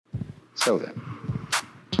So then,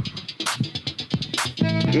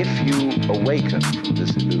 if you awaken from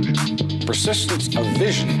this illusion, persistence of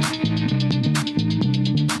vision,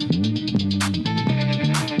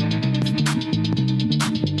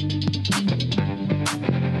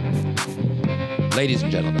 ladies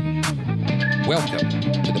and gentlemen, welcome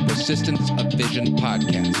to the Persistence of Vision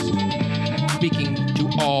podcast, speaking to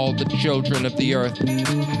all the children of the earth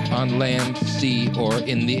on land, sea, or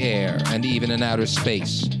in the air, and even in outer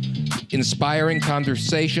space, inspiring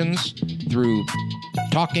conversations through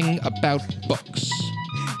talking about books.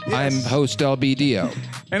 Yes. I'm host LB Dio.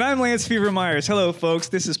 And I'm Lance Fever Myers. Hello, folks.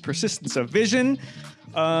 This is Persistence of Vision.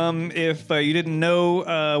 If you didn't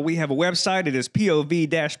know, we have a website. It is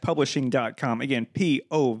pov-publishing.com. Again,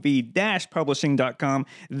 pov-publishing.com.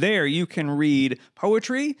 There you can read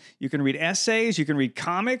poetry, you can read essays, you can read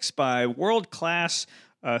comics by world-class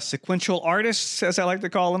sequential artists, as I like to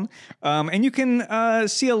call them. And you can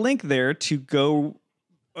see a link there to go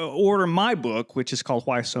order my book, which is called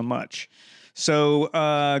Why So Much. So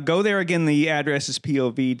go there. Again, the address is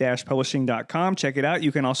pov-publishing.com. Check it out.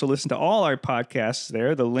 You can also listen to all our podcasts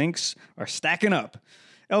there. The links are stacking up.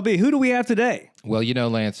 LB, who do we have today? Well, you know,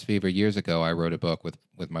 Lance Fever, years ago, I wrote a book with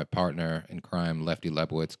my partner in crime, Lefty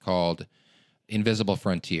Lebowitz, called Invisible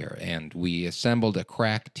Frontier. And we assembled a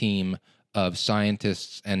crack team of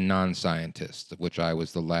scientists and non-scientists, of which I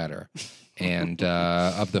was the latter. And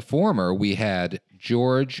of the former, we had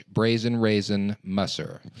George Brazen Raisin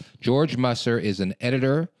Musser. George Musser is an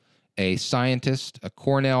editor, a scientist, a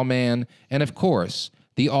Cornell man, and of course,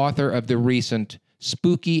 the author of the recent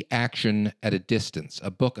Spooky Action at a Distance,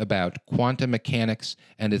 a book about quantum mechanics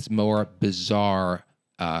and its more bizarre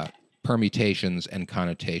permutations and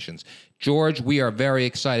connotations. George, we are very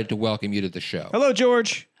excited to welcome you to the show. Hello,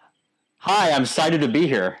 George. Hi, I'm excited to be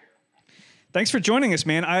here. Thanks for joining us,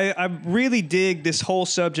 man. I really dig this whole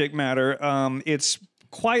subject matter. It's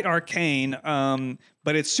quite arcane,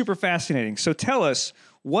 but it's super fascinating. So tell us,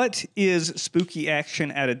 what is Spooky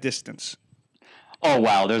Action at a Distance? Oh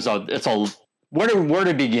wow, where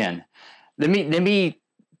to begin? Let me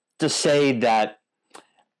just say that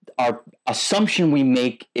our assumption we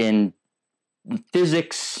make in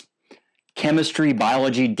physics, chemistry,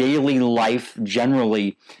 biology, daily life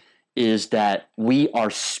generally is that we are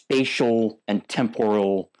spatial and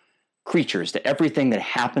temporal creatures, that everything that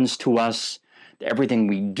happens to us, that everything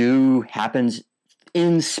we do happens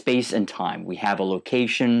in space and time. We have a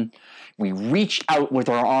location, we reach out with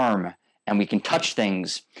our arm and we can touch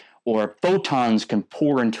things, or photons can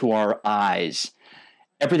pour into our eyes.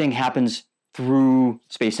 Everything happens through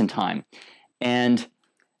space and time. And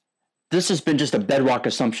this has been just a bedrock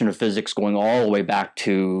assumption of physics going all the way back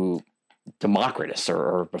to Democritus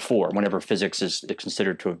or before, whenever physics is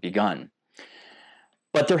considered to have begun.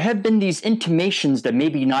 But there have been these intimations that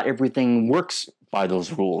maybe not everything works by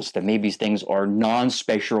those rules, that maybe things are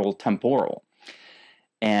non-spatial temporal.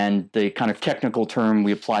 And the kind of technical term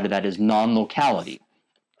we apply to that is non-locality.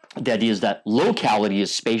 The idea is that locality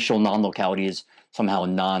is spatial, non-locality is somehow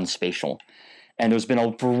non-spatial. And there's been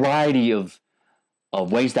a variety of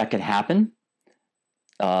ways that can happen.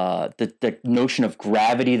 The notion of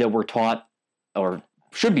gravity that we're taught, or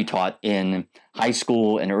should be taught in high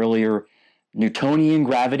school and earlier, Newtonian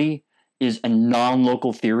gravity is a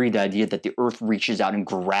non-local theory. The idea that the Earth reaches out and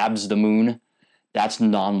grabs the moon, that's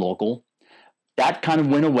non-local. That kind of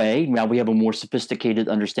went away. Now we have a more sophisticated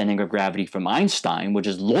understanding of gravity from Einstein, which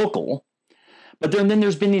is local. But then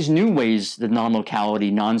there's been these new ways that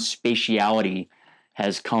non-locality, non-spatiality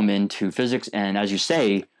has come into physics. And as you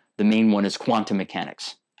say, the main one is quantum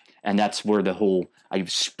mechanics. And that's where the whole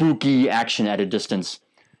spooky action at a distance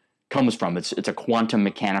comes from. It's a quantum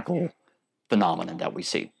mechanical phenomenon that we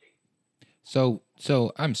see. So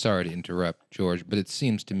I'm sorry to interrupt, George, but it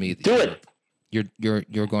seems to me that Do it. You're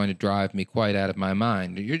going to drive me quite out of my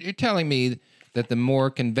mind. You're telling me that the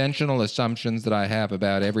more conventional assumptions that I have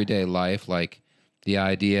about everyday life, like the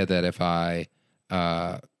idea that if I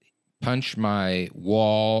punch my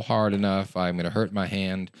wall hard enough, I'm going to hurt my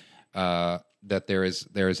hand, that there is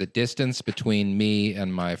a distance between me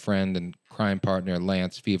and my friend and crime partner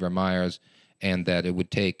Lance Fever Myers, and that it would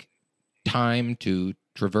take time to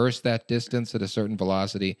traverse that distance at a certain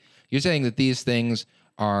velocity. You're saying that these things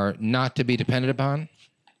are not to be depended upon?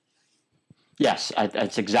 Yes,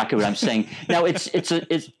 that's exactly what I'm saying. Now it's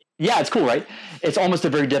cool, right? It's almost the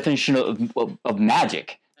very definition of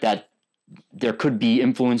magic, that there could be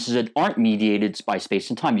influences that aren't mediated by space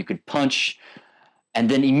and time. You could punch and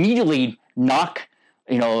then immediately knock,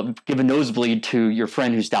 give a nosebleed to your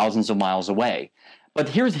friend who's thousands of miles away. But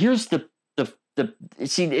here's the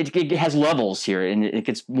see, it has levels here, and it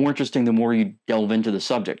gets more interesting the more you delve into the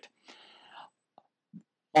subject.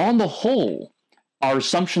 on the whole, our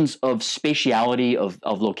assumptions of spatiality,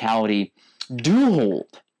 of locality, do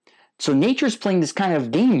hold. So nature's playing this kind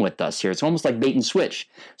of game with us here. It's almost like bait and switch.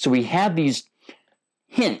 So we have these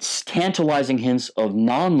hints, tantalizing hints of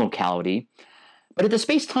non-locality, but at the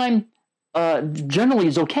space-time generally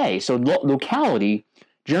is okay. So locality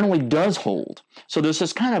generally does hold. So there's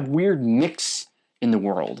this kind of weird mix in the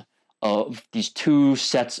world of these two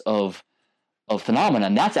sets of phenomena,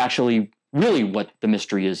 and that's actually really what the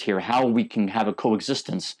mystery is here, how we can have a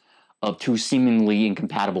coexistence of two seemingly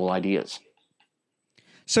incompatible ideas.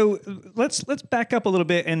 So let's back up a little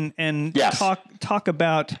bit and Yes. talk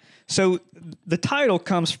about. So the title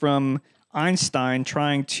comes from Einstein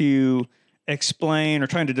trying to explain or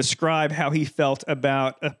trying to describe how he felt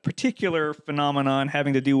about a particular phenomenon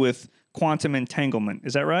having to do with quantum entanglement.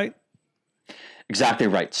 Is that right? Exactly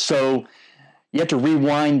right. So you have to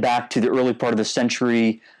rewind back to the early part of the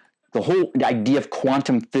century. The idea of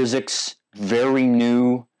quantum physics, very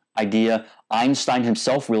new idea. Einstein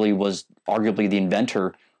himself really was arguably the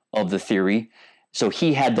inventor of the theory. So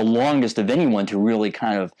he had the longest of anyone to really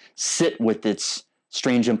kind of sit with its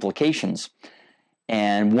strange implications.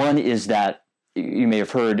 And one is that, you may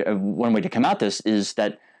have heard, one way to come at this is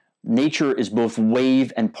that nature is both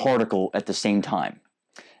wave and particle at the same time.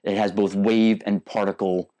 It has both wave and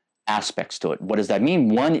particle aspects to it. What does that mean?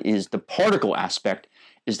 One is the particle aspect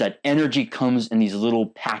is that energy comes in these little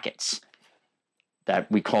packets that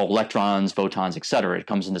we call electrons, photons, etc. It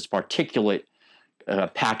comes in this particulate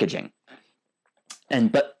packaging.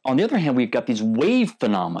 But on the other hand, we've got these wave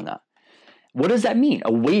phenomena. What does that mean?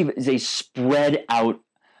 A wave is a spread out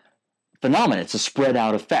phenomenon. It's a spread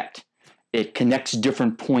out effect. It connects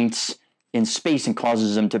different points in space and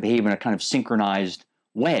causes them to behave in a kind of synchronized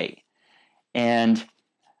way. And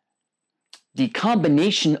the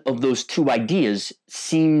combination of those two ideas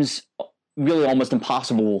seems really almost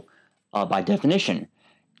impossible by definition.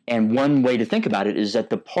 And one way to think about it is that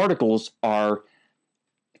the particles are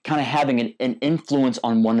kind of having an influence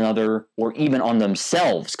on one another or even on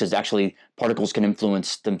themselves, because actually particles can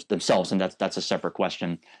influence themselves, and that's a separate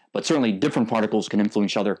question. But certainly different particles can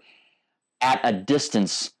influence each other at a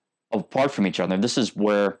distance apart from each other. This is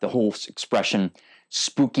where the whole expression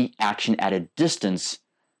spooky action at a distance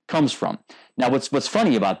comes from. Now, what's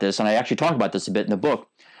funny about this, and I actually talk about this a bit in the book,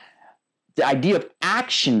 the idea of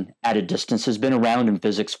action at a distance has been around in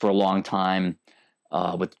physics for a long time,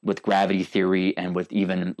 with gravity theory and with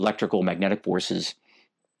even electrical magnetic forces.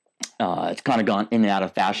 It's kind of gone in and out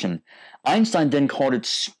of fashion. Einstein then called it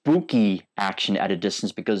spooky action at a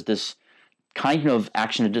distance because this kind of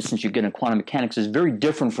action at a distance you get in quantum mechanics is very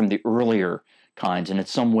different from the earlier kinds, and in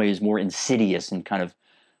some ways more insidious and kind of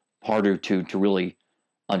harder to really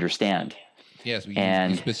understand. Yes,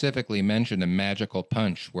 you specifically mentioned a magical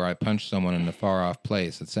punch where I punch someone in a far-off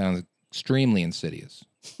place. It sounds extremely insidious.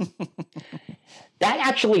 That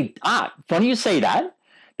actually, funny you say that,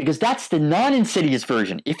 because that's the non-insidious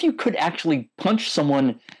version. If you could actually punch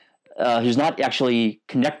someone who's not actually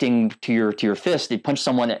connecting to your fist, you punch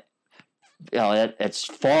someone that's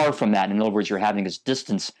far from that. In other words, you're having this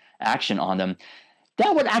distance action on them.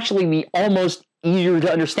 That would actually be almost easier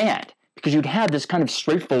to understand because you'd have this kind of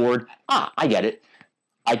straightforward, I get it.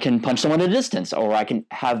 I can punch someone at a distance, or I can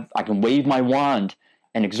wave my wand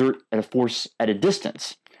and exert a force at a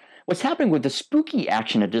distance. What's happening with the spooky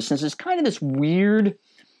action at distance is kind of this weird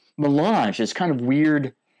melange, this kind of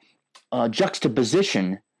weird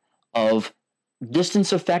juxtaposition of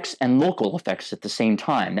distance effects and local effects at the same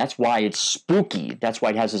time. That's why it's spooky. That's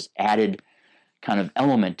why it has this added kind of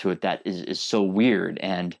element to it that is so weird,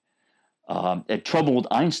 and it troubled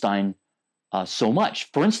Einstein so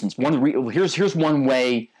much. For instance, here's one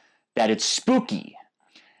way that it's spooky.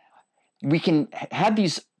 We can have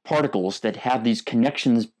these particles that have these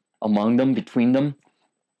connections among them, between them,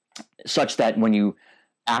 such that when you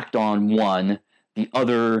act on one, the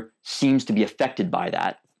other seems to be affected by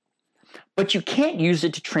that. But you can't use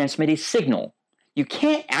it to transmit a signal. You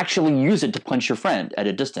can't actually use it to punch your friend at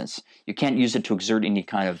a distance. You can't use it to exert any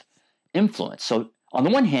kind of influence. So on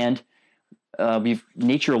the one hand,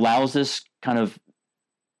 nature allows this kind of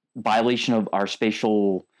violation of our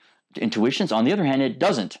spatial intuitions. On the other hand, it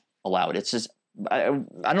doesn't allow it. It's just, I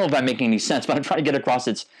don't know if I'm making any sense, but I'm trying to get across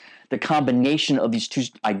it's the combination of these two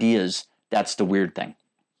ideas that's the weird thing.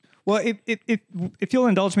 Well, if you'll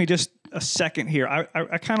indulge me just a second here,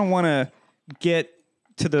 I kind of want to get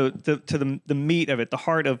to the meat of it, the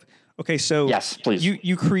heart of. Okay, so yes, please.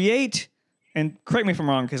 You create, and correct me if I'm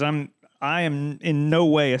wrong, because I am in no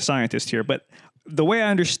way a scientist here, but the way I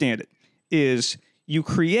understand it is you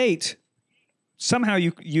create somehow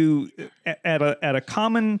you at a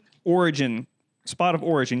common origin spot of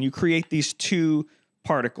origin, you create these two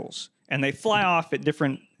particles, and they fly off at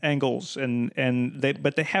different angles,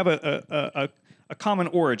 but they have a common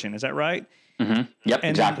origin. Is that right? Mm-hmm. Yep,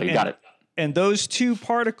 exactly. You got it. And those two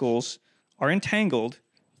particles are entangled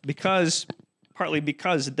partly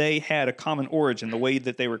because they had a common origin, the way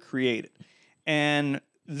that they were created. And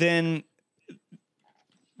then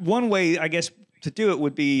one way, I guess, to do it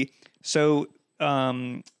would be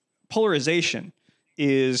polarization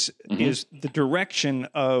is the direction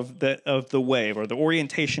of the wave, or the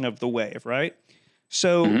orientation of the wave, right?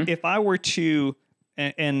 So if I were to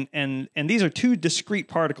and these are two discrete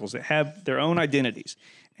particles that have their own identities,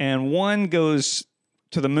 and one goes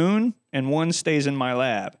to the moon and one stays in my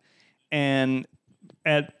lab, and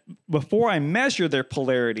before I measure their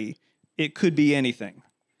polarity, it could be anything.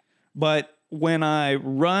 But when I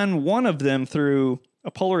run one of them through a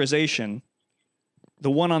polarization, the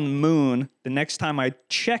one on the moon, the next time I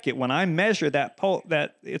check it, when I measure that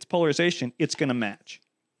its polarization, it's going to match.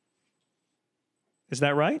 Is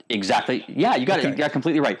that right? Exactly. Yeah, you got it. You got it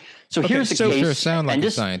completely right. So here's the case. You sure sound like a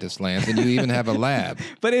scientist, Lance, and you even have a lab.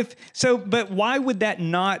 But why would that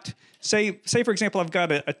not say for example, I've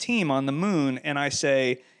got a team on the moon, and I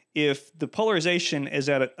say if the polarization is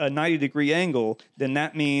at a 90-degree angle, then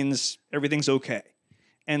that means everything's okay.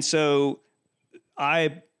 And so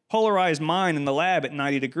I polarize mine in the lab at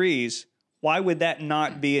 90 degrees. Why would that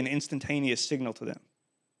not be an instantaneous signal to them?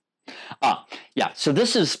 Yeah. So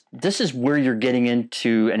this is where you're getting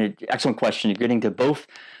into an excellent question. You're getting to both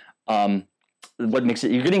what makes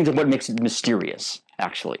it mysterious,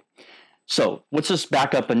 actually. So let's just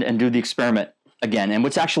back up and do the experiment again, and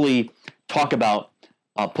let's actually talk about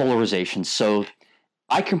polarization. So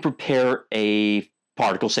I can prepare a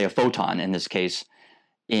particle, say a photon in this case,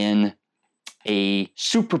 in a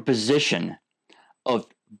superposition of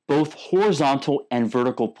both horizontal and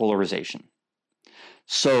vertical polarization.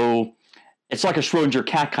 So it's like a Schrodinger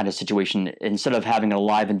cat kind of situation. Instead of having an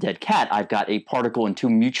alive and dead cat, I've got a particle in two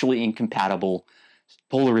mutually incompatible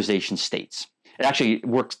polarization states. It actually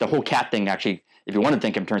works. The whole cat thing, actually, if you want to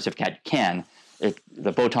think in terms of cat, you can.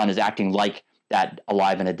 The photon is acting like that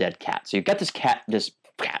alive and a dead cat. So you've got this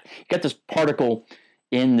particle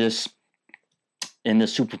in this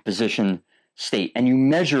superposition state, and you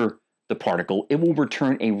measure the particle, it will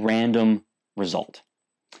return a random result.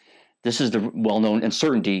 This is the well-known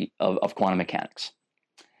uncertainty of quantum mechanics.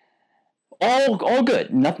 All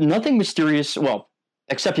good. Nothing mysterious. Well,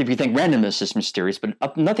 except if you think randomness is mysterious,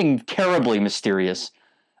 but nothing terribly mysterious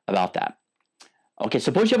about that. Okay,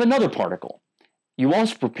 suppose you have another particle. You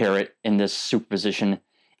also prepare it in this superposition.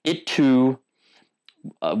 It too,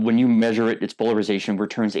 when you measure it, its polarization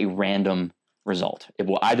returns a random result. It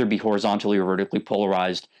will either be horizontally or vertically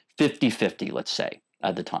polarized, 50-50, let's say,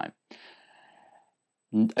 at the time.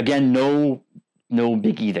 Again, no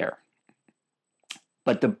biggie there.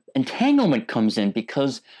 But the entanglement comes in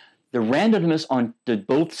because the randomness on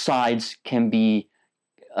both sides can be,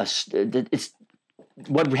 it's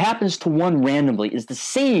what happens to one randomly is the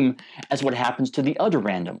same as what happens to the other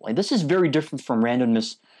randomly. This is very different from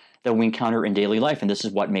randomness that we encounter in daily life, and this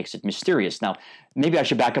is what makes it mysterious. Now, maybe I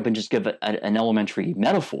should back up and just give an elementary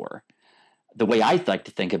metaphor. The way I like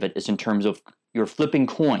to think of it is in terms of you're flipping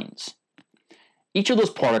coins. Each of those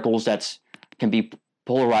particles can be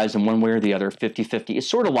polarized in one way or the other, 50-50, is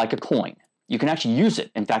sort of like a coin. You can actually use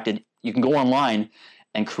it. In fact, you can go online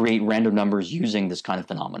and create random numbers using this kind of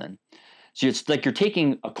phenomenon. So it's like you're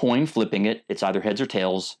taking a coin, flipping it. It's either heads or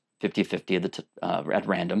tails, 50-50 at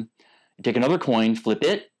random. You take another coin, flip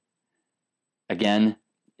it. Again,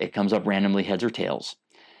 it comes up randomly, heads or tails.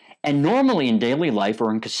 And normally in daily life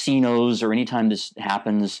or in casinos or anytime this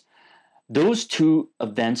happens, those two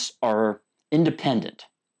events are independent.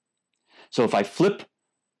 So if I flip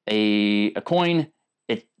a coin,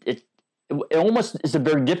 it almost is the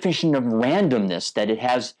very definition of randomness that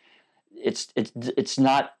it's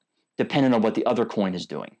not dependent on what the other coin is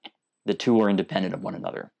doing. The two are independent of one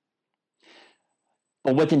another.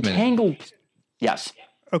 But with entangled, yes,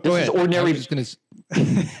 this is ordinary.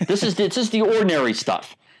 This is the ordinary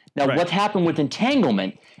stuff. Now, What happened with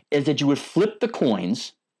entanglement is that you would flip the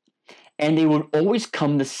coins, and they would always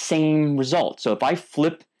come the same result. So if I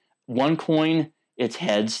flip one coin, it's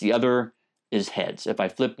heads. The other is heads. If I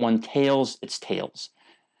flip one tails, it's tails.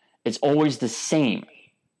 It's always the same.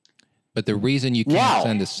 But the reason you can't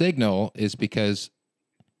send a signal is because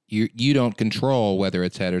you don't control whether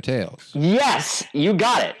it's head or tails. Yes, you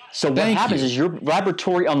got it. So what happens is your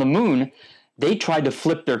laboratory on the moon, they tried to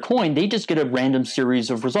flip their coin. They just get a random series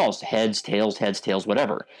of results, heads, tails,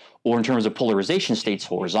 whatever. Or in terms of polarization states,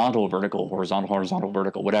 horizontal, vertical, horizontal,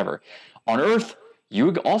 vertical, whatever. On Earth,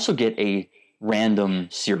 you also get a random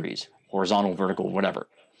series, horizontal, vertical, whatever.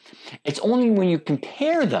 It's only when you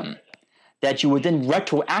compare them that you would then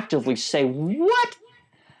retroactively say, what?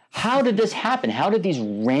 How did this happen? How did these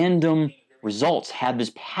random results have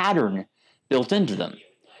this pattern built into them?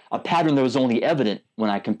 A pattern that was only evident when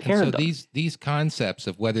I compared them. So these concepts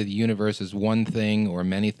of whether the universe is one thing or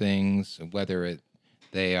many things, whether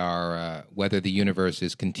the universe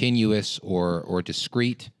is continuous or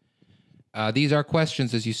discrete, these are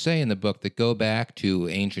questions, as you say in the book, that go back to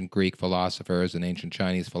ancient Greek philosophers and ancient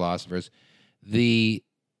Chinese philosophers.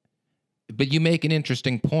 But you make an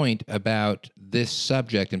interesting point about this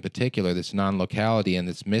subject in particular, this non-locality and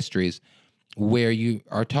its mysteries, where you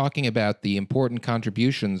are talking about the important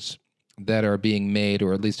contributions that are being made,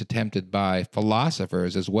 or at least attempted, by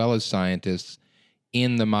philosophers as well as scientists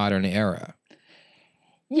in the modern era.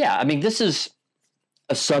 Yeah, I mean, this is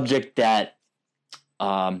a subject that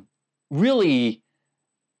really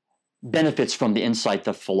benefits from the insight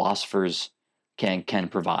that philosophers can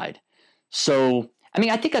provide. So, I mean,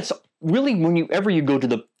 I think that's really whenever you go to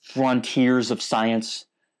the frontiers of science,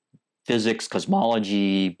 physics,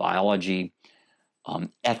 cosmology, biology,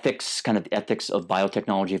 ethics, kind of ethics of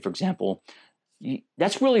biotechnology, for example,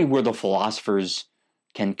 that's really where the philosophers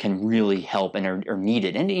can really help and are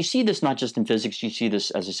needed. And you see this not just in physics, you see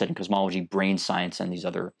this, as I said, in cosmology, brain science, and these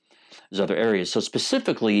other areas. So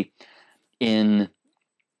specifically in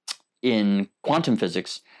quantum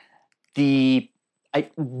physics, the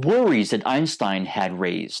worries that Einstein had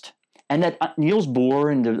raised and that Niels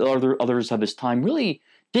Bohr and the others of his time really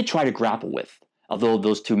did try to grapple with. Although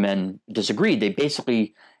those two men disagreed, they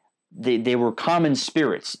basically they were common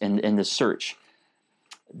spirits in this search.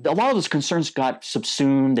 A lot of those concerns got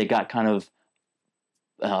subsumed. They got kind of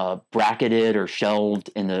bracketed or shelved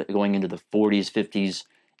going into the 40s, 50s,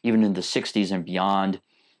 even in the 60s and beyond.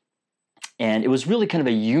 And it was really kind of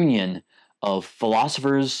a union of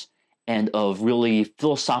philosophers and of really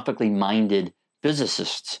philosophically minded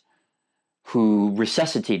physicists who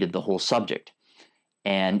resuscitated the whole subject.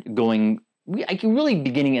 And really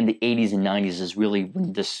beginning in the 80s and 90s is really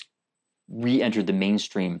when this re-entered the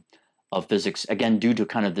mainstream of physics, again, due to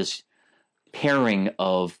kind of this pairing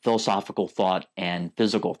of philosophical thought and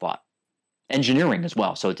physical thought. Engineering as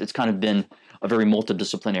well. So it's kind of been a very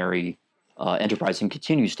multidisciplinary enterprise and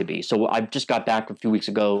continues to be. So I just got back a few weeks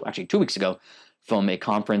ago, actually 2 weeks ago, from a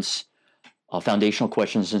conference, a Foundational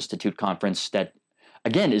Questions Institute conference that,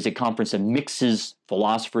 again, is a conference that mixes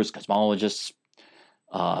philosophers, cosmologists,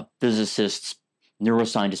 physicists,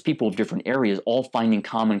 neuroscientists, people of different areas, all finding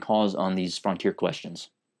common cause on these frontier questions.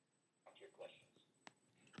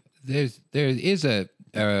 There is a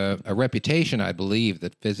reputation, I believe,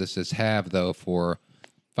 that physicists have, though, for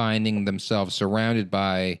finding themselves surrounded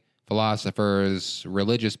by philosophers,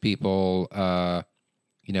 religious people,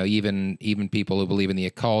 even people who believe in the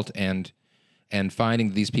occult, and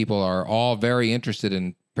finding these people are all very interested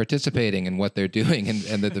in participating in what they're doing,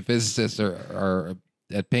 and that the physicists are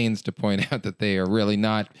at pains to point out that they are really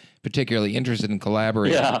not particularly interested in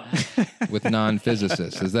collaborating with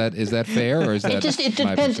non-physicists. Is that fair, or is that it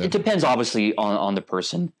depends? It depends, obviously, on the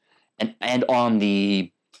person and on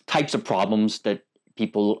the types of problems that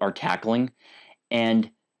people are tackling, and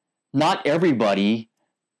not everybody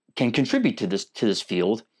can contribute to this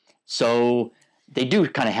field. So they do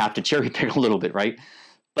kind of have to cherry pick a little bit, right?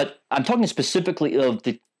 But I'm talking specifically of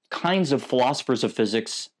the kinds of philosophers of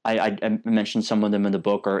physics. I mentioned some of them in the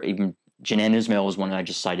book, or even Janan Ismail is one that I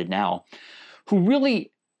just cited now, who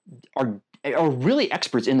really are really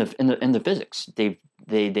experts in the physics.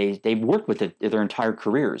 They've worked with it their entire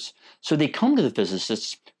careers. So they come to the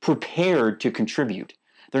physicists prepared to contribute.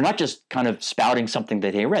 They're not just kind of spouting something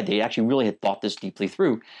that they read. They actually really had thought this deeply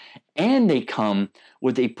through. And they come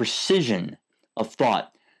with a precision of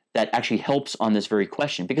thought that actually helps on this very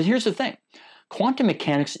question. Because here's the thing. Quantum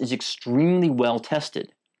mechanics is extremely well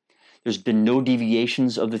tested. There's been no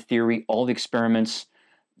deviations of the theory. All the experiments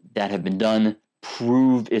that have been done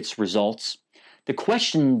prove its results. The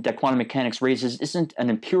question that quantum mechanics raises isn't an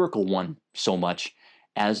empirical one so much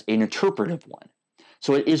as an interpretive one.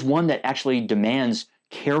 So it is one that actually demands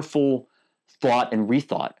careful thought and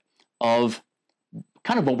rethought of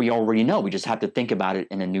kind of what we already know. We just have to think about it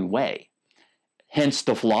in a new way. Hence,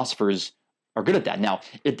 the philosophers are good at that. Now,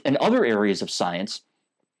 in other areas of science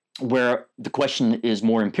where the question is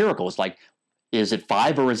more empirical, it's like, is it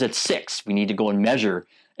 5 or is it 6? We need to go and measure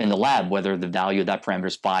in the lab whether the value of that parameter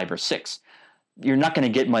is 5 or 6. You're not going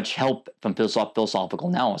to get much help from philosophical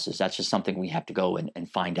analysis. That's just something we have to go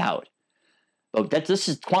and find out. But this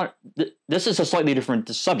is a slightly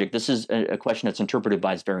different subject. This is a question that's interpreted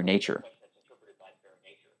by its very nature.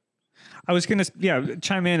 I was going to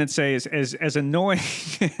chime in and say as annoying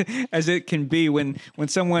as it can be when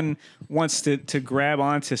someone wants to grab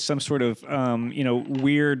onto some sort of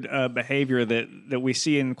weird behavior that we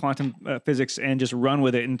see in quantum physics and just run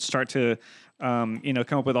with it and start to come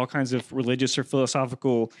up with all kinds of religious or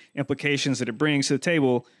philosophical implications that it brings to the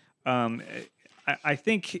table. I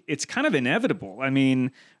think it's kind of inevitable. I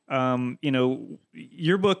mean,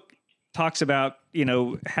 your book talks about,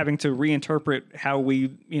 having to reinterpret how we,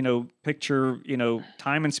 picture,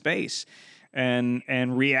 time and space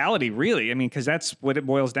and reality, really. I mean, because that's what it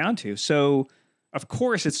boils down to. So, of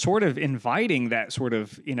course, it's sort of inviting that sort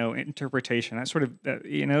of, interpretation, that sort of,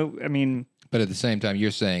 I mean. But at the same time,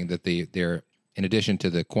 you're saying that there, in addition to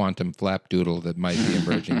the quantum flapdoodle that might be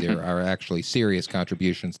emerging, there are actually serious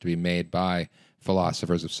contributions to be made by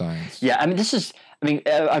philosophers of science. Yeah, I mean,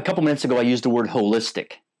 a couple minutes ago, I used the word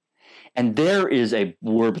holistic. And there is a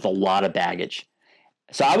word with a lot of baggage.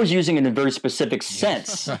 So I was using it in a very specific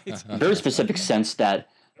sense, that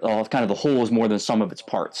kind of the whole is more than the sum of its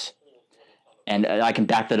parts. And I can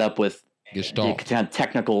back that up with the kind of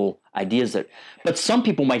technical ideas but some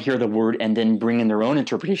people might hear the word and then bring in their own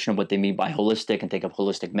interpretation of what they mean by holistic and think of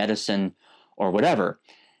holistic medicine or whatever.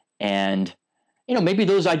 And, maybe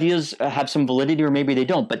those ideas have some validity or maybe they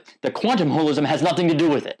don't, but the quantum holism has nothing to do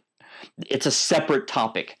with it. It's a separate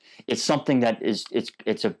topic. It's something that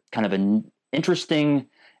it's a kind of an interesting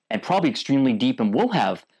and probably extremely deep and will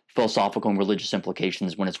have philosophical and religious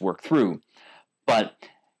implications when it's worked through. But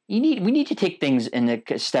we need to take things in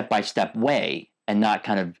a step-by-step way and not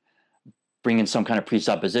kind of bring in some kind of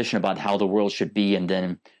presupposition about how the world should be and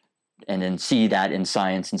then see that in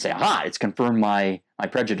science and say, aha, it's confirmed my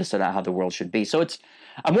prejudice about how the world should be. So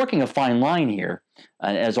I'm working a fine line here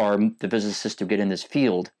as the physicists who get in this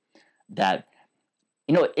field that,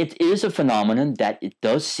 it is a phenomenon that it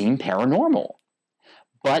does seem paranormal,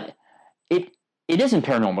 but it isn't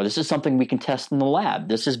paranormal. This is something we can test in the lab.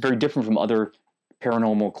 This is very different from other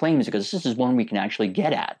paranormal claims because this is one we can actually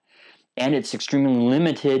get at. And it's extremely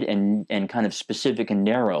limited and kind of specific and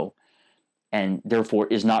narrow, and therefore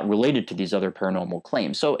is not related to these other paranormal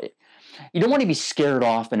claims. So you don't want to be scared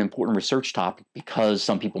off an important research topic because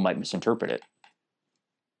some people might misinterpret it.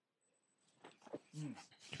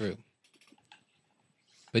 True.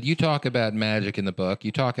 But you talk about magic in the book.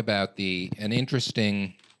 You talk about an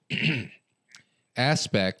interesting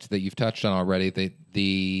aspect that you've touched on already,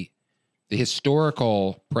 the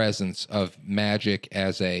historical presence of magic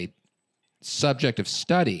as a subject of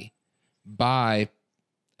study by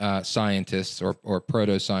scientists or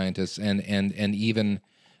proto-scientists and even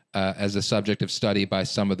as a subject of study by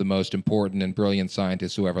some of the most important and brilliant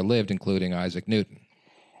scientists who ever lived, including Isaac Newton.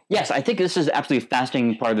 Yes, I think this is absolutely a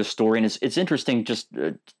fascinating part of the story, and it's interesting just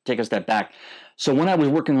to take a step back. So when I was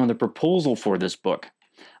working on the proposal for this book,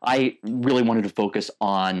 I really wanted to focus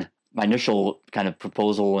on my initial kind of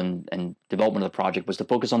proposal and development of the project was to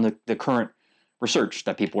focus on the current research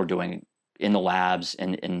that people are doing in the labs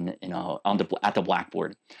and at the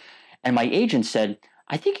blackboard. And my agent said,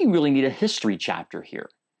 I think you really need a history chapter here.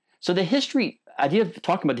 So the idea of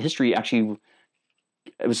talking about the history actually,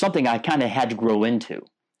 it was something I kind of had to grow into.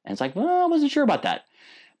 And it's like, well, I wasn't sure about that.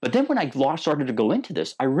 But then when I started to go into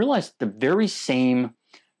this, I realized the very same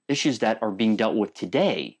issues that are being dealt with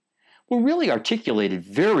today were really articulated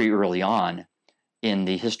very early on in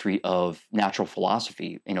the history of natural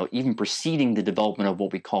philosophy, even preceding the development of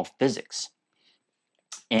what we call physics.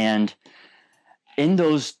 And in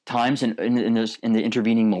those times, in the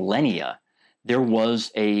intervening millennia, there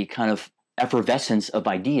was a kind of effervescence of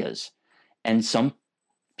ideas. And some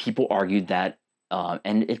people argued that,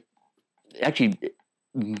 and it actually,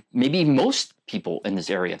 maybe most people in this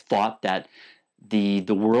area thought that the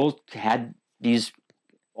world had these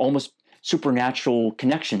almost supernatural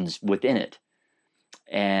connections within it.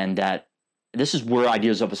 And that this is where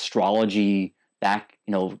ideas of astrology back,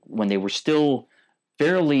 when they were still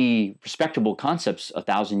fairly respectable concepts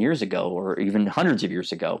 1,000 years ago, or even hundreds of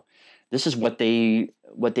years ago, this is what they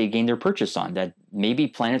gained their purchase on, that maybe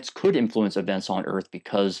planets could influence events on Earth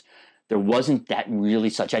because there wasn't that really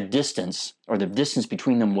such a distance, or the distance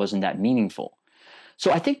between them wasn't that meaningful.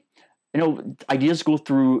 So I think, ideas go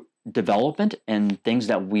through development, and things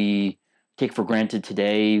that we take for granted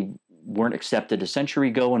today weren't accepted a century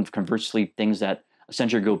ago, and conversely, things that a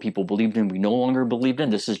century ago people believed in, we no longer believed in.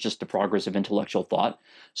 This is just the progress of intellectual thought.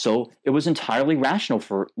 So it was entirely rational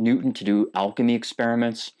for Newton to do alchemy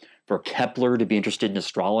experiments, for Kepler to be interested in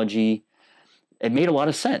astrology. It made a lot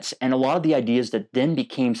of sense. And a lot of the ideas that then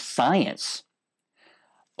became science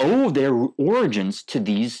owe their origins to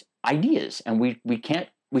these ideas. And we can't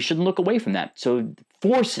we shouldn't look away from that. So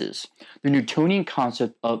forces, the Newtonian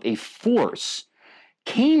concept of a force,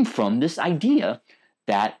 came from this idea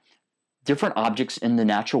that different objects in the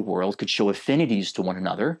natural world could show affinities to one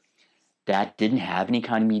another that didn't have any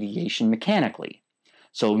kind of mediation mechanically.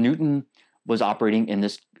 So Newton was operating in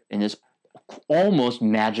this almost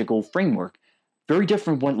magical framework, very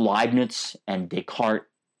different from what Leibniz and Descartes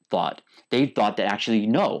thought. They thought that actually,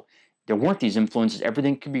 no, there weren't these influences.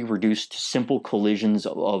 Everything could be reduced to simple collisions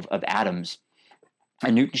of atoms.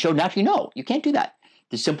 And Newton showed naturally, no, you can't do that.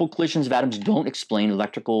 The simple collisions of atoms don't explain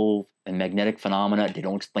electrical and magnetic phenomena. They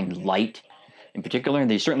don't explain light in particular,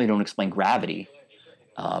 and they certainly don't explain gravity.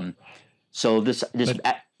 But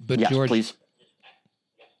yes, George, please.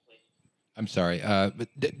 I'm sorry. But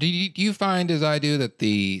do you find, as I do, that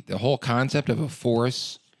the whole concept of a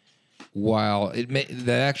force, while that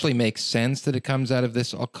actually makes sense that it comes out of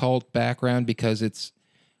this occult background, because it's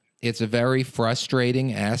a very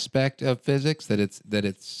frustrating aspect of physics, that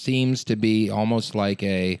it seems to be almost like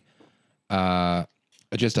a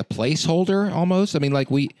just a placeholder almost. I mean,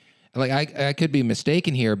 I could be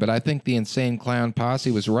mistaken here, but I think the Insane Clown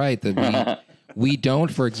Posse was right that we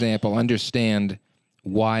don't, for example, understand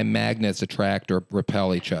why magnets attract or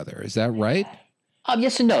repel each other. Is that right?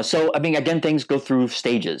 Yes and no. So, I mean, again, things go through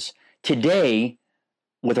stages. Today,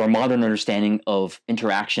 with our modern understanding of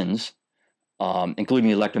interactions, including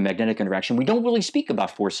the electromagnetic interaction, we don't really speak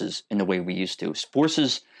about forces in the way we used to.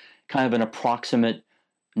 Forces, kind of an approximate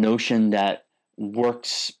notion that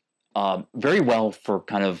works very well for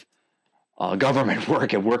kind of government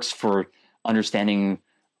work. It works for understanding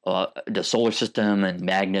the solar system and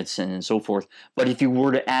magnets and so forth. But if you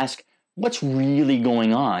were to ask what's really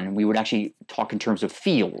going on, we would actually talk in terms of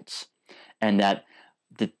fields, and that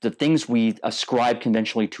the things we ascribe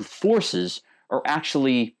conventionally to forces are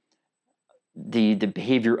actually the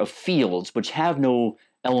behavior of fields, which have no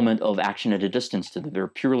element of action at a distance to them. They're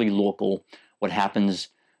purely local. What happens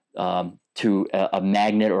to a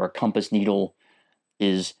magnet or a compass needle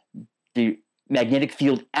is the magnetic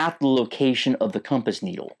field at the location of the compass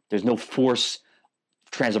needle. There's no force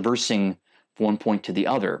transversing from one point to the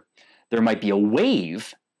other. There might be a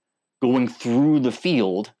wave going through the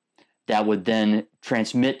field that would then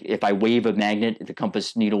transmit. If I wave a magnet, the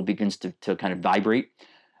compass needle begins to kind of vibrate.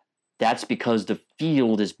 That's because the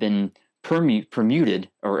field has been permuted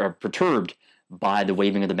or perturbed by the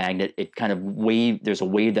waving of the magnet. It kind of there's a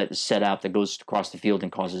wave that is set out that goes across the field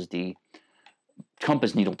and causes the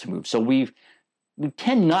compass needle to move. So we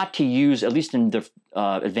tend not to use, at least in the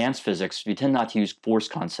advanced physics, we tend not to use force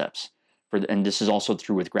concepts. And this is also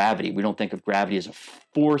true with gravity. We don't think of gravity as a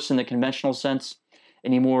force in the conventional sense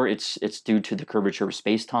anymore. It's due to the curvature of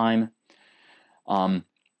space-time.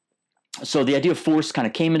 So the idea of force kind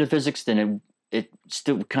of came into physics, then it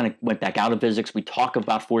still kind of went back out of physics. We talk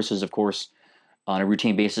about forces, of course, on a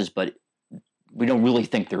routine basis, but we don't really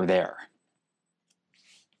think they're there.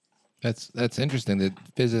 That's interesting that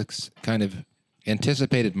physics kind of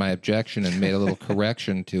anticipated my objection and made a little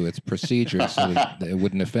correction to its procedure so that it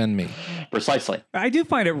wouldn't offend me. Precisely. I do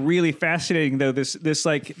find it really fascinating, though, this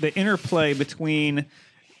like the interplay between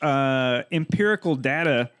empirical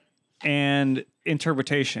data and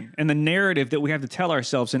interpretation and the narrative that we have to tell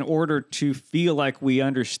ourselves in order to feel like we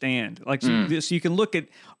understand. Like so you can look at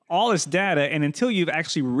all this data, and until you've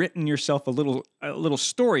actually written yourself a little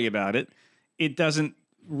story about it, it doesn't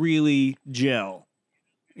really gel.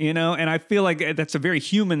 You know, and I feel like that's a very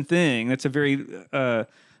human thing. That's a very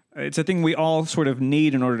it's a thing we all sort of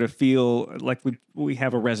need in order to feel like we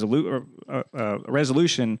have a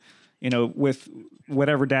resolution, you know, with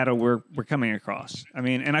whatever data we're coming across. I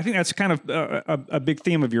mean, and I think that's kind of a big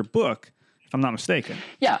theme of your book, if I'm not mistaken.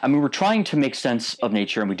 Yeah, I mean, we're trying to make sense of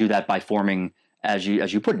nature, and we do that by forming, as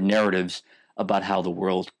you put, narratives about how the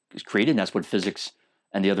world is created. And that's what physics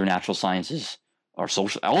and the other natural sciences, or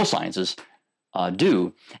all sciences,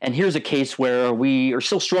 do. And here's a case where we are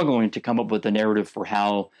still struggling to come up with a narrative for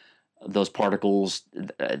how those particles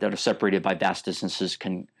that are separated by vast distances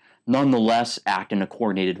can nonetheless act in a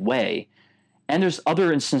coordinated way. And there's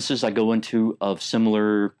other instances I go into of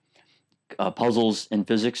similar puzzles in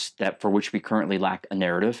physics for which we currently lack a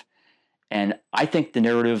narrative. And I think the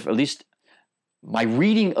narrative, at least my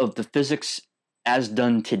reading of the physics as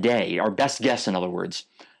done today, our best guess, in other words,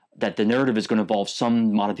 that the narrative is going to involve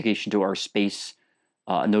some modification to our space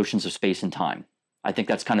notions of space and time. I think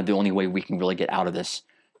that's kind of the only way we can really get out of this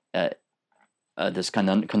this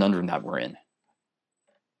conundrum that we're in.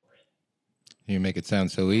 You make it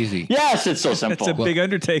sound so easy. Yes, it's so simple. It's a big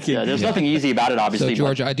undertaking. Yeah, there's nothing easy about it, obviously. So,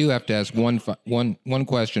 George, I do have to ask one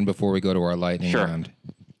question before we go to our lightning round.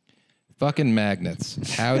 Fucking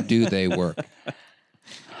magnets. How do they work?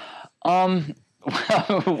 When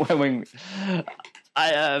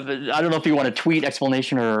I don't know if you want a tweet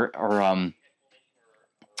explanation or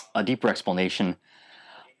a deeper explanation.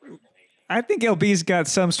 I think LB's got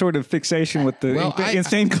some sort of fixation with the Well,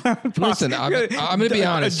 insane clown podcast. Listen, I'm going to be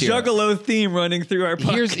honest a here. Juggalo theme running through our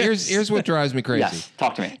podcast. Here's what drives me crazy. Yes,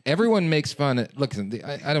 talk to me. Everyone makes fun. Listen,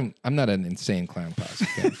 I'm not an insane clown posse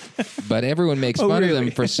fan, but everyone makes fun of really?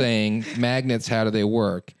 them for saying magnets. How do they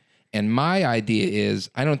work? And my idea is,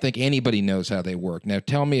 I don't think anybody knows how they work. Now,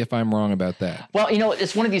 tell me if I'm wrong about that. Well,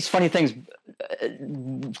 it's one of these funny things.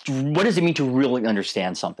 What does it mean to really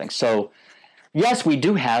understand something? So, yes, we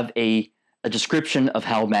do have a description of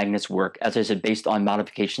how magnets work, as I said, based on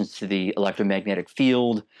modifications to the electromagnetic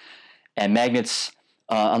field. And magnets,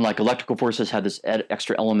 unlike electrical forces, have this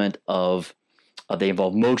extra element of they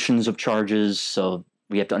involve motions of charges. So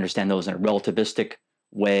we have to understand those in a relativistic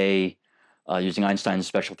way, using Einstein's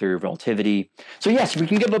special theory of relativity. So yes, we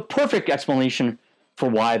can give a perfect explanation for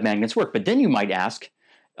why magnets work. But then you might ask,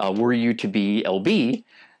 were you to be LB,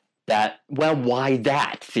 why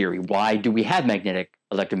that theory? Why do we have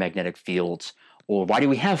electromagnetic fields? Or why do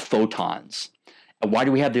we have photons? And why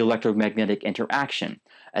do we have the electromagnetic interaction?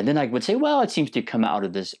 And then I would say, well, it seems to come out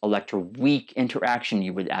of this electroweak interaction.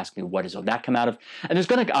 You would ask me, what does that come out of? And there's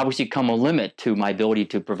going to obviously come a limit to my ability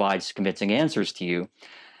to provide convincing answers to you.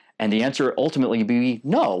 And the answer ultimately would be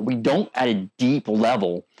no. We don't, at a deep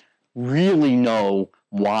level, really know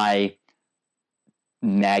why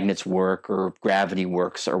magnets work or gravity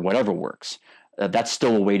works or whatever works. That's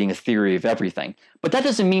still awaiting a theory of everything. But that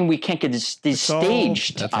doesn't mean we can't get these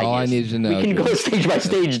staged That's ideas. all I needed to know. We can go stage by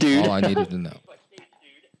stage, dude. All I needed to know.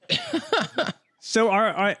 So,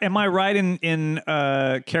 am I right in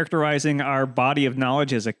characterizing our body of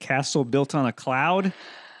knowledge as a castle built on a cloud?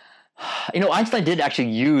 Einstein did actually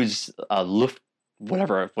use Luft,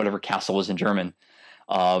 whatever castle was in German.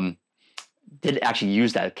 Did actually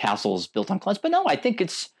use that castles built on clouds, but no, I think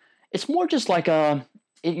it's more just like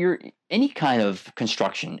any kind of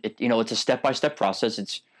construction. It's a step-by-step process.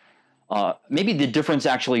 It's maybe the difference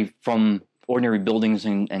actually from ordinary buildings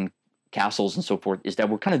and castles and so forth is that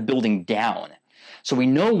we're kind of building down. So we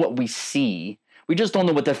know what we see. We just don't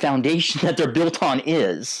know what the foundation that they're built on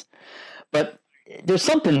is. But there's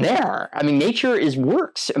something there. I mean, nature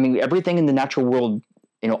works. I mean, everything in the natural world,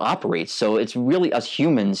 operates. So it's really us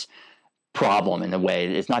humans' problem in a way.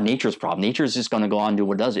 It's not nature's problem. Nature is just going to go on and do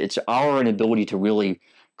what it does. It's our inability to really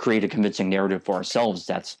create a convincing narrative for ourselves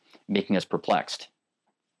that's making us perplexed.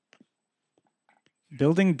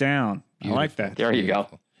 Building down. Beautiful. I like that. There you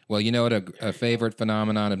go. Well, you know what a favorite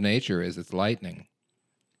phenomenon of nature is? It's lightning.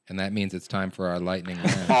 And that means it's time for our lightning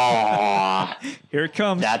round. Aw, Here it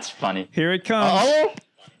comes. that's funny. Here it comes. Oh,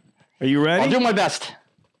 Are you ready? I'll do my best.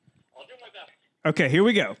 Okay, here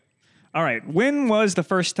we go. All right. When was the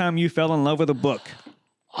first time you fell in love with a book?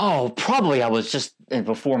 Oh, probably I was just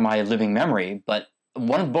before my living memory. But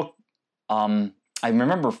one book, I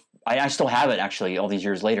remember, I still have it actually all these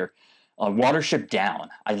years later. Watership Down.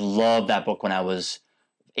 I loved that book when I was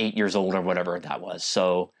 8 years old or whatever that was.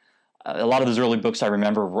 So a lot of those early books I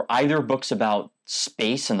remember were either books about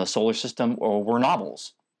space and the solar system or were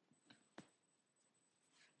novels.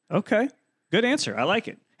 Okay. Good answer. I like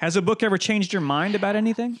it. Has a book ever changed your mind about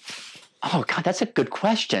anything? Oh, God, that's a good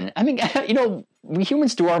question. I mean, we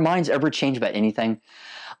humans, do our minds ever change about anything?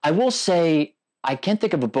 I will say I can't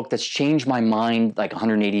think of a book that's changed my mind like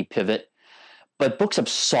 180 pivot, but books have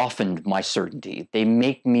softened my certainty. They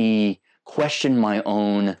make me question my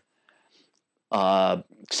own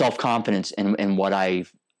self-confidence in what I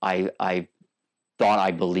thought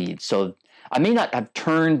I believed. So I may not have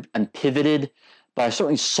turned and pivoted, but I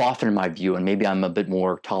certainly softened my view, and maybe I'm a bit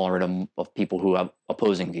more tolerant of people who have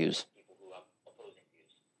opposing views.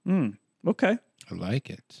 Okay. I like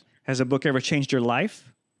it. Has a book ever changed your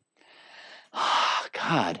life?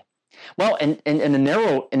 God. Well, in a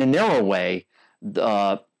narrow way,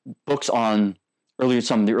 books on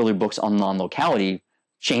some of the early books on non-locality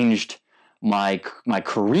changed my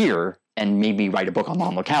career and made me write a book on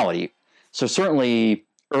non-locality. So certainly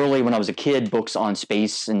early when I was a kid, books on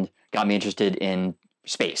space and got me interested in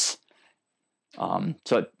space.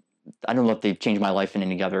 So I don't know if they've changed my life in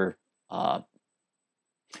any other. My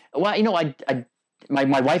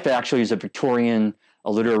wife actually is a Victorian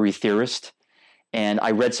literary theorist, and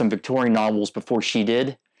I read some Victorian novels before she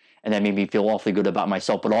did, and that made me feel awfully good about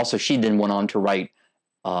myself. But also, she then went on to write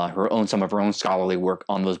some of her own scholarly work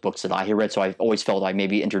on those books that I had read. So I've always felt I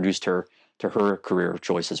maybe introduced her to her career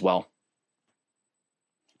choice as well.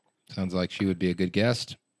 Sounds like she would be a good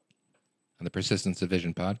guest on the Persistence of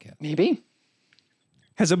Vision podcast. Maybe.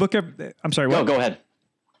 Has a book ever... I'm sorry, what? No, go ahead.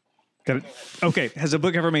 Okay. Has a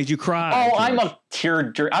book ever made you cry? Oh,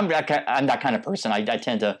 George? I'm a I'm that kind of person. I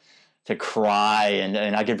tend to cry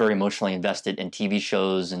and I get very emotionally invested in TV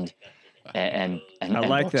shows and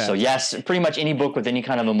like books. that. So yes, pretty much any book with any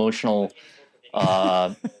kind of emotional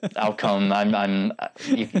outcome.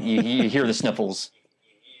 You hear the sniffles.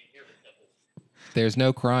 There's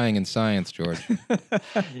no crying in science, George.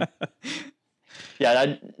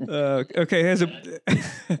 Yeah. Okay.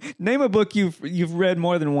 Name a book you've read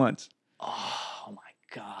more than once. Oh my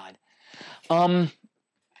God.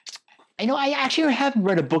 I actually haven't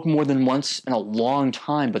read a book more than once in a long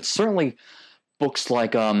time, but certainly books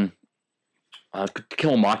like To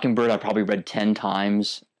Kill a Mockingbird, I probably read 10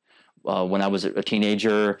 times when I was a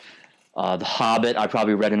teenager. The Hobbit, I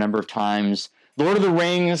probably read a number of times. Lord of the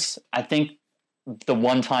Rings, I think the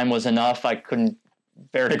one time was enough. I couldn't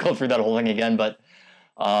bear to go through that whole thing again, but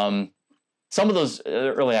some of those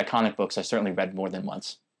early iconic books I certainly read more than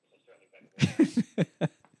once.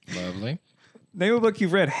 Lovely. Name a book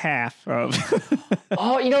you've read half of.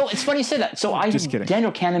 Oh, it's funny you say that. So Just kidding.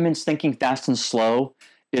 Daniel Kahneman's Thinking Fast and Slow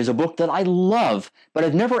is a book that I love, but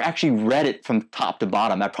I've never actually read it from top to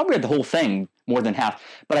bottom. I probably read the whole thing more than half,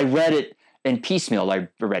 but I read it in piecemeal. I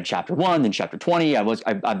read chapter 1, then chapter 20.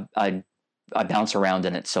 I bounce around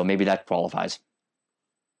in it, so maybe that qualifies.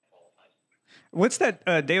 What's that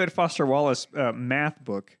David Foster Wallace math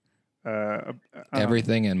book?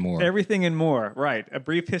 Everything and more. Everything and More, right. A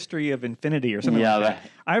Brief History of Infinity or something like that.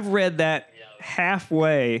 I've read that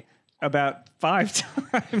halfway about 5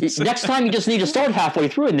 times. Next time you just need to start halfway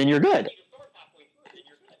through and then you're good.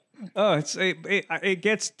 Oh, it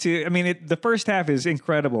gets to, the first half is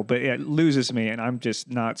incredible, but it loses me, and I'm just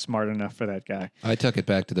not smart enough for that guy. I took it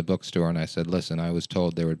back to the bookstore and I said, listen, I was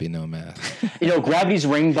told there would be no math. Gravity's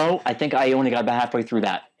Rainbow, I think I only got about halfway through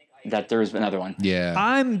that there's another one. Yeah.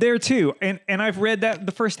 I'm there too, and I've read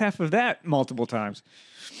the first half of that multiple times.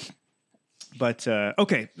 But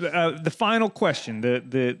okay, the final question,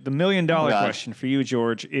 the $1 million question for you,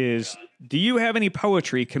 George, is: do you have any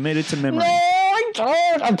poetry committed to memory? No, I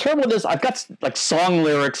don't. I'm terrible at this. I've got like song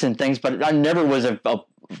lyrics and things, but I never was a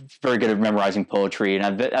very good at memorizing poetry,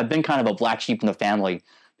 and I've been kind of a black sheep in the family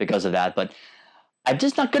because of that. But I'm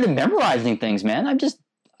just not good at memorizing things, man.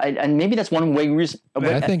 And maybe that's one reason.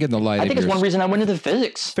 I think in the light I of think it's your one reason I went into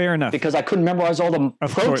physics. Fair enough. Because I couldn't memorize all the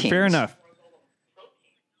Of proteins. course, fair enough.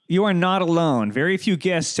 You are not alone. Very few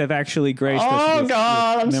guests have actually graced us. Oh, with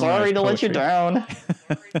God, I'm sorry memorized to let you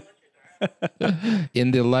poetry. down.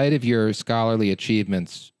 in the light of your scholarly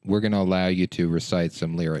achievements, we're going to allow you to recite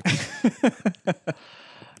some lyrics.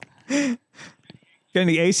 Got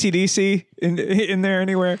any AC/DC in there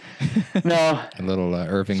anywhere? No. A little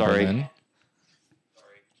Irving Sorry. Berlin.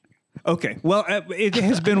 Okay. Well, it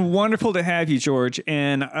has been wonderful to have you, George.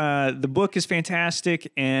 And the book is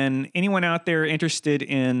fantastic. And anyone out there interested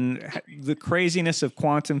in the craziness of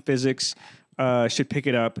quantum physics should pick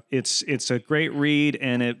it up. It's a great read,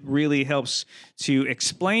 and it really helps to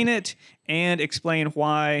explain it and explain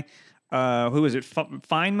why. Who was it?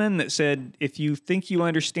 Feynman that said, if you think you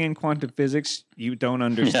understand quantum physics, you don't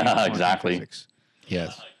understand quantum exactly. physics.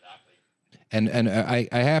 Yes. And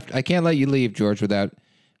I can't let you leave, George, without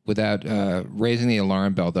raising the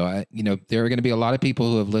alarm bell, though. There are going to be a lot of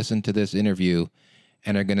people who have listened to this interview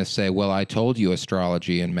and are going to say, well, I told you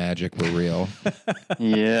astrology and magic were real.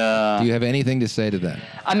 Yeah. Do you have anything to say to them?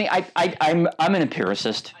 I'm an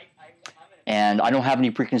empiricist, and I don't have any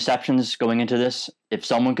preconceptions going into this. If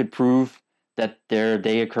someone could prove that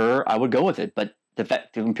they occur, I would go with it. But the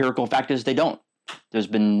empirical fact is they don't. There's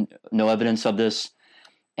been no evidence of this,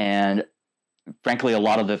 and frankly, a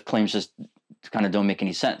lot of the claims just kind of don't make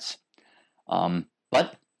any sense.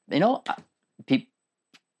 But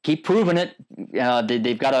keep proving it.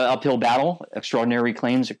 They've got an uphill battle. Extraordinary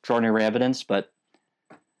claims, extraordinary evidence, but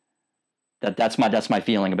that's my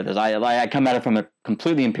feeling about this. I come at it from a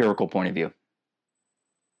completely empirical point of view.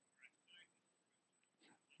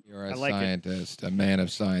 You're a like it. scientist, a man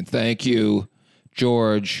of science. Thank you,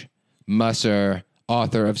 George Musser,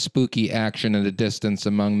 author of Spooky Action at a Distance,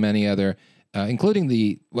 among many other,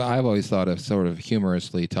 including I've always thought of sort of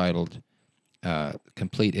humorously titled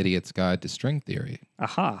Complete Idiot's Guide to String Theory.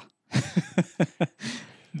 Aha.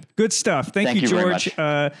 Good stuff. Thank you, very George.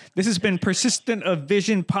 much. This has been Persistent of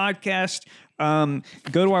Vision podcast.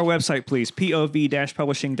 Go to our website, please,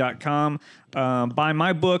 pov-publishing.com. Buy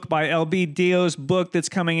my book, buy LB Dio's book that's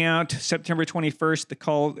coming out September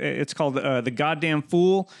 21st. It's called The Goddamn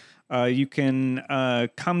Fool. You can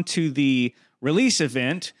come to the release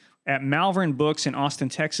event at Malvern Books in Austin,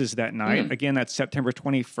 Texas that night. Again, that's September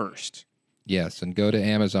 21st. Yes, and go to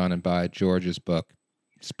Amazon and buy George's book.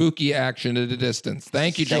 Spooky action at a distance.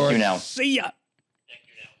 Thank you, George. Thank you now. See ya.